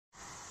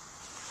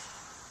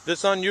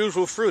This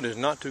unusual fruit is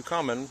not too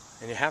common,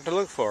 and you have to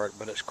look for it,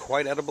 but it's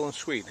quite edible and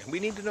sweet. And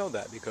we need to know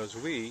that because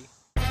we...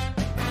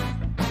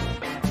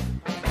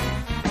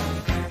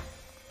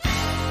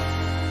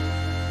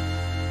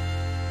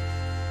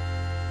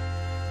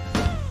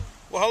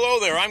 Well, hello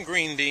there, I'm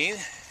Green Bean,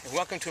 and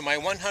welcome to my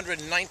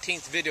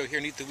 119th video here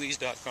at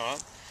EatTheWeeds.com.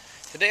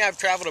 Today I've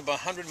traveled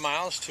about 100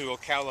 miles to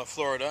Ocala,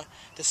 Florida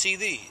to see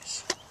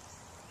these.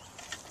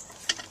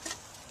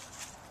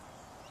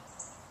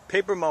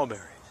 Paper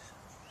mulberries.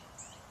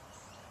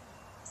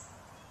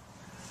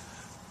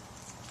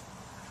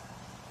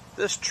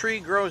 This tree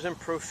grows in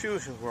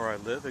profusion where I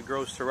live. It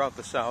grows throughout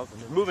the south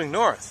and is moving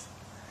north.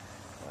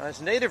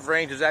 Its native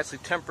range is actually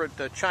temperate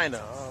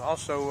China,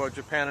 also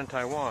Japan and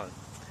Taiwan.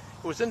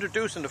 It was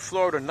introduced into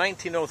Florida in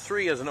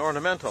 1903 as an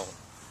ornamental.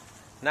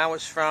 Now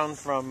it's found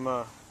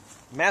from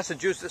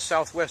Massachusetts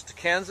southwest to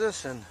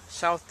Kansas and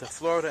south to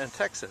Florida and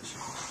Texas.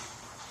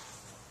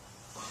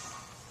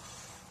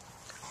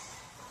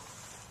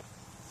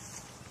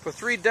 For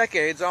 3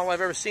 decades, all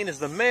I've ever seen is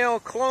the male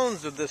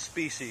clones of this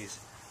species.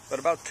 But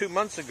about 2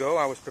 months ago,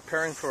 I was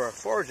preparing for a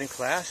foraging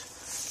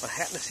class. I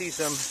happened to see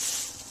some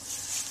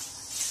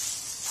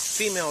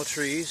female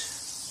trees,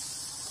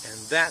 and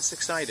that's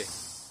exciting.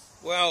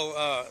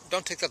 Well,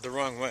 don't take that the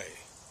wrong way.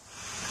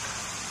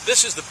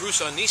 This is the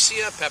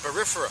Bruconicia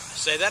peperifera.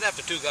 Say that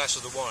after 2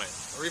 glasses of wine,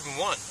 or even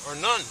 1, or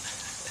none.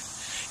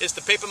 It's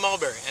the paper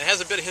mulberry, and it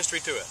has a bit of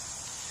history to it.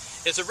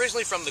 It's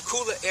originally from the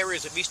cooler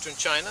areas of eastern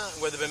China,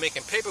 where they've been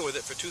making paper with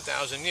it for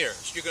 2,000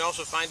 years. You can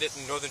also find it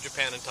in northern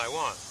Japan and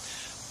Taiwan.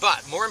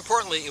 But, more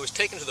importantly, it was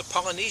taken to the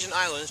Polynesian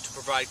islands to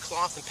provide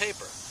cloth and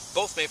paper,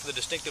 both made from the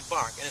distinctive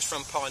bark, and it's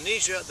from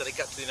Polynesia that it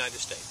got to the United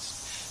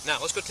States. Now,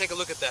 let's go take a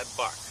look at that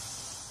bark.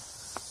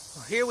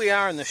 Well, here we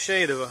are in the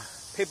shade of a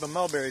paper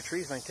mulberry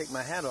tree, if I can take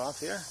my hat off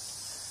here.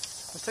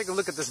 Let's take a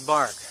look at this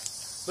bark.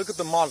 Look at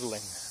the modeling.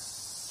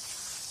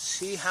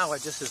 See how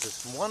it just is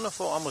this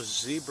wonderful,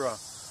 almost zebra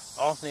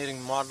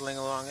alternating modeling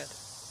along it.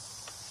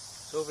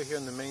 It's over here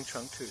in the main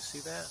trunk too.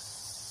 See that?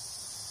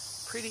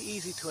 Pretty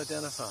easy to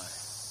identify.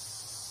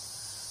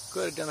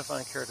 Good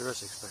identifying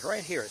characteristics. But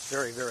right here it's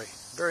very, very,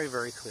 very,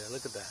 very clear.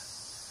 Look at that.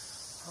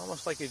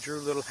 Almost like you drew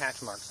little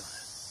hatch marks on it.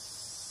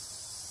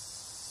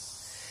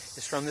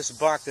 It's from this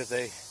bark that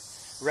they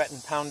ret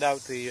and pound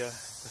out the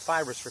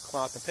fibers for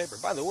cloth and paper.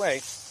 By the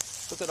way,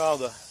 look at all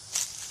the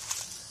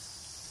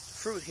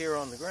fruit here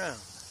on the ground.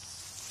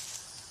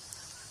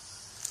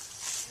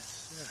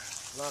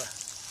 A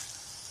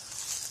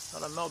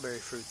lot of mulberry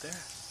fruit there.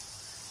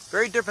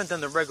 Very different than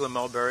the regular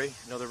mulberry.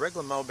 You know, the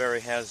regular mulberry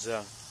has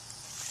a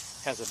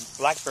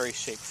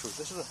blackberry-shaped fruit.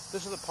 This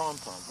is a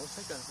pom-pom. Let's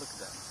take a look at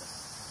that in a second.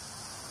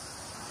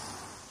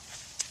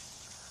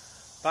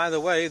 By the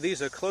way,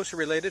 these are closely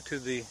related to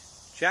the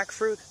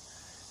jackfruit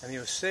and the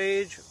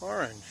Osage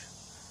orange,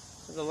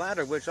 the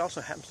latter which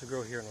also happens to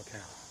grow here in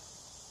Ocala.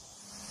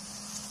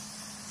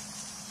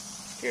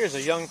 Here's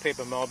a young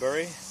paper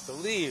mulberry. The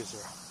leaves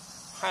are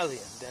highly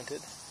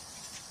indented.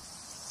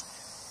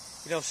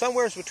 You know,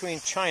 somewhere between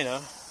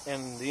China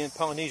and the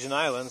Polynesian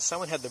islands,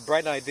 someone had the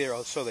bright idea,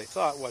 or so they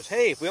thought, was,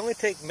 hey, if we only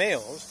take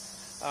males,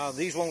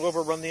 these won't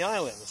overrun the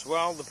islands.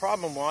 Well, the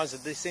problem was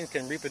that these things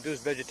can reproduce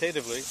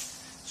vegetatively,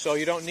 so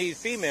you don't need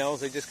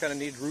females, they just kind of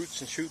need roots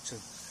and shoots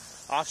and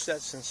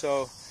offsets, and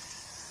so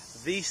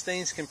these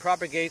things can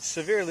propagate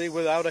severely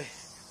without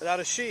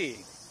a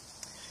she.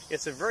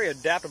 It's a very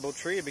adaptable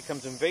tree. It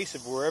becomes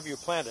invasive wherever you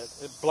plant it.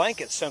 It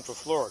blankets central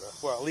Florida.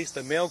 Well, at least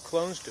the male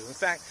clones do. In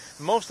fact,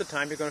 most of the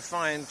time you're going to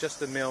find just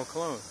the male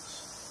clones.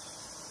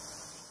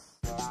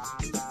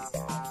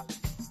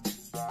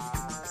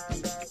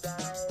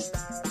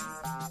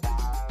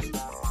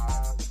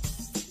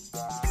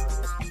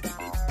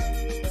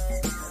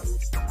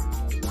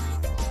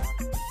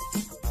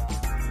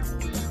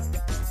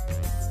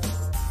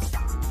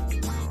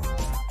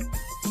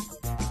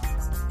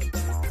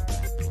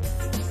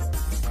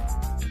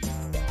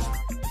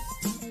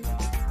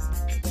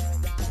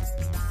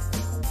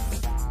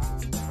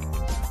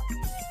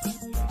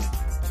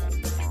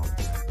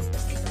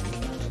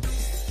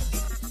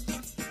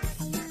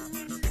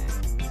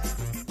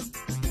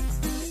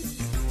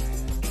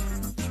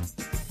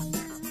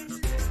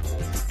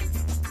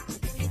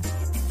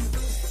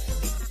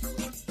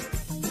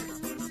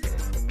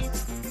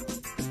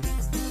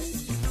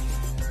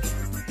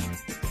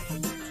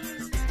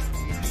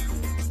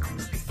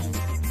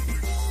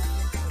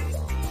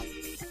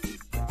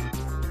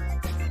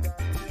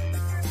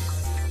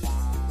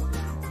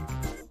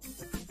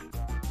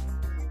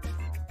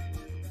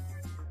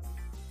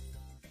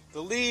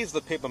 The leaves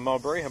of the paper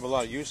mulberry have a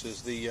lot of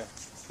uses. The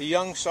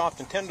young, soft,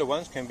 and tender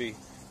ones can be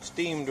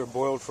steamed or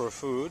boiled for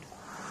food.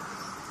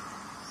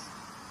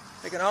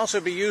 They can also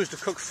be used to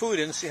cook food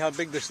in. See how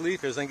big this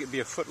leaf is? I think it'd be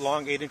a foot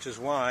long, 8 inches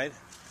wide.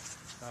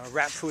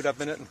 Wrap food up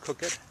in it and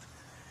cook it.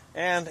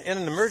 And in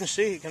an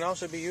emergency, it can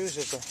also be used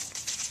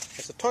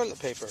as a toilet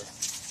paper.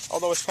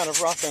 Although it's kind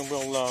of rough and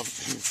will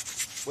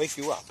wake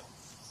you up.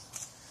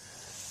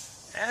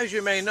 As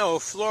you may know,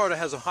 Florida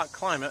has a hot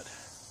climate,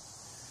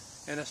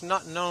 and it's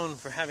not known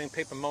for having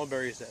paper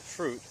mulberries that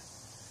fruit.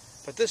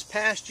 But this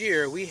past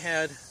year we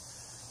had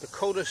the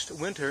coldest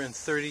winter in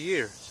 30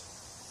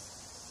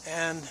 years.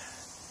 And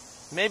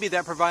maybe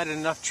that provided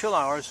enough chill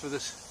hours for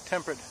this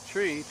temperate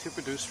tree to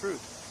produce fruit.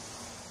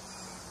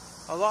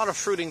 A lot of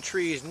fruiting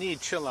trees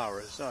need chill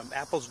hours.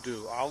 Apples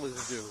do,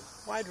 olives do,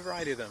 wide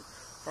variety of them,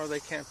 or they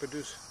can't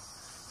produce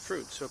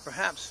fruit. So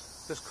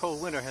perhaps this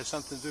cold winter has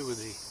something to do with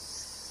the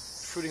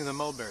fruiting of the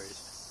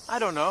mulberries. I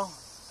don't know.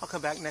 I'll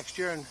come back next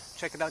year and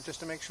check it out just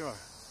to make sure.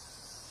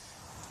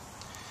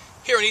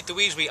 Here in Eat the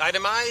Weeds we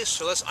itemize,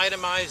 so let's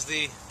itemize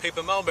the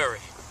paper mulberry.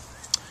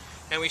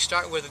 And we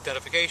start with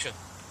identification.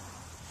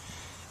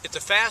 It's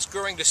a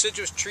fast-growing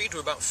deciduous tree to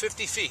about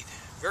 50 feet.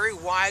 Very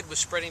wide with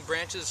spreading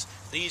branches.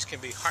 These can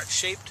be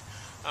heart-shaped,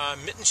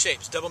 mitten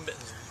shapes, double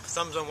mittens.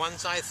 Thumbs on one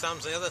side,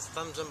 thumbs on the other,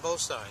 thumbs on both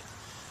sides.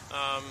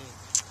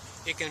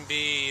 It can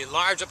be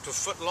large, up to a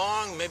foot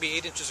long, maybe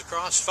 8 inches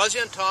across, fuzzy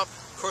on top,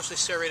 coarsely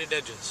serrated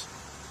edges.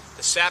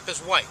 The sap is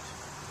white.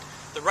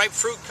 The ripe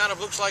fruit kind of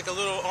looks like a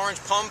little orange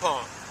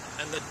pom-pom,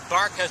 and the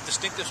bark has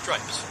distinctive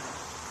stripes.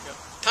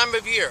 Time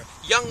of year,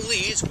 young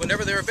leaves,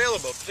 whenever they're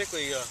available,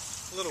 particularly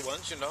little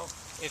ones,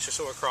 inch or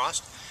so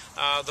across.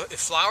 It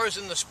flowers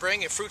in the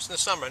spring, it fruits in the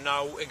summer.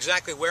 Now,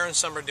 exactly where in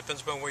summer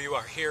depends upon where you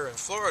are. Here in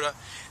Florida,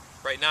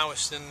 right now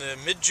it's in the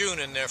mid-June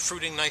and they're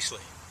fruiting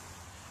nicely.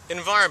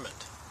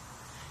 Environment,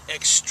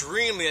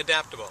 extremely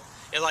adaptable.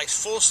 It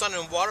likes full sun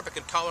and water but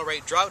can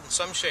tolerate drought and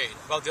some shade.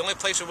 Well, the only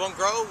place it won't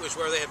grow is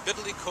where they have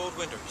bitterly cold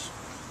winters.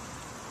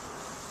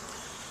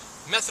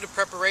 Method of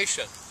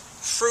preparation,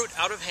 fruit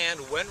out of hand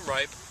when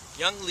ripe,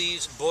 young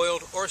leaves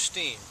boiled or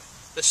steamed.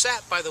 The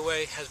sap, by the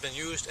way, has been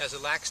used as a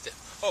laxative.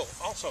 Oh,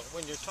 also,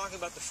 when you're talking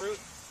about the fruit,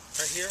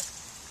 right here,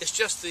 it's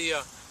just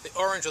the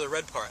orange or the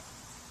red part.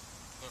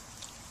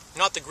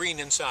 Not the green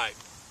inside.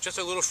 Just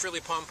a little frilly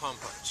pom-pom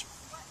parts.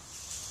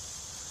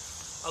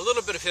 A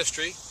little bit of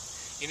history.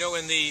 In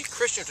the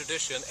Christian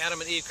tradition, Adam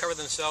and Eve covered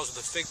themselves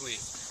with a fig leaf.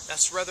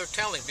 That's rather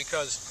telling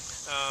because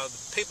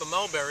the paper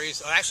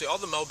mulberries, actually all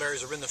the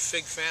mulberries are in the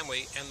fig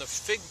family, and the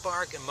fig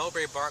bark and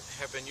mulberry bark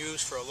have been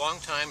used for a long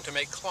time to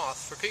make cloth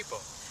for people.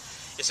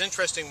 It's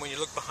interesting when you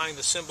look behind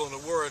the symbol and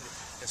the word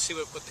and see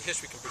what the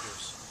history can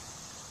produce.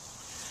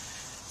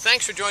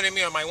 Thanks for joining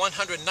me on my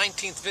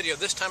 119th video,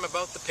 this time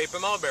about the paper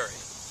mulberry.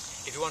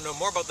 If you want to know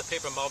more about the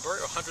paper mulberry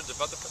or hundreds of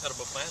other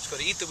edible plants, go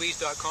to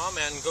eattheweeds.com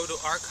and go to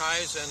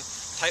archives and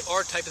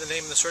type in the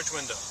name in the search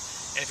window.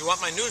 And if you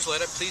want my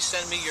newsletter, please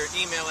send me your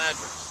email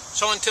address.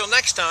 So until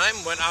next time,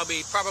 when I'll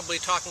be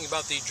probably talking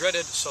about the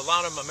dreaded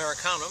Solanum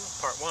americanum,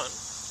 part 1,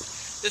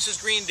 this is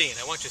Green Dean.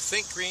 I want you to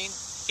think green,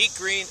 eat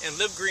green, and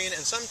live green,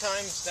 and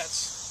sometimes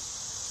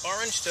that's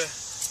orange to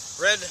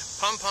red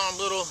pom-pom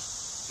little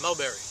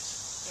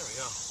mulberries. There we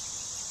go.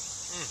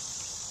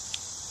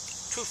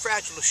 Too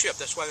fragile to ship,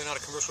 that's why they're not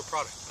a commercial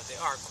product, but they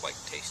are quite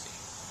tasty.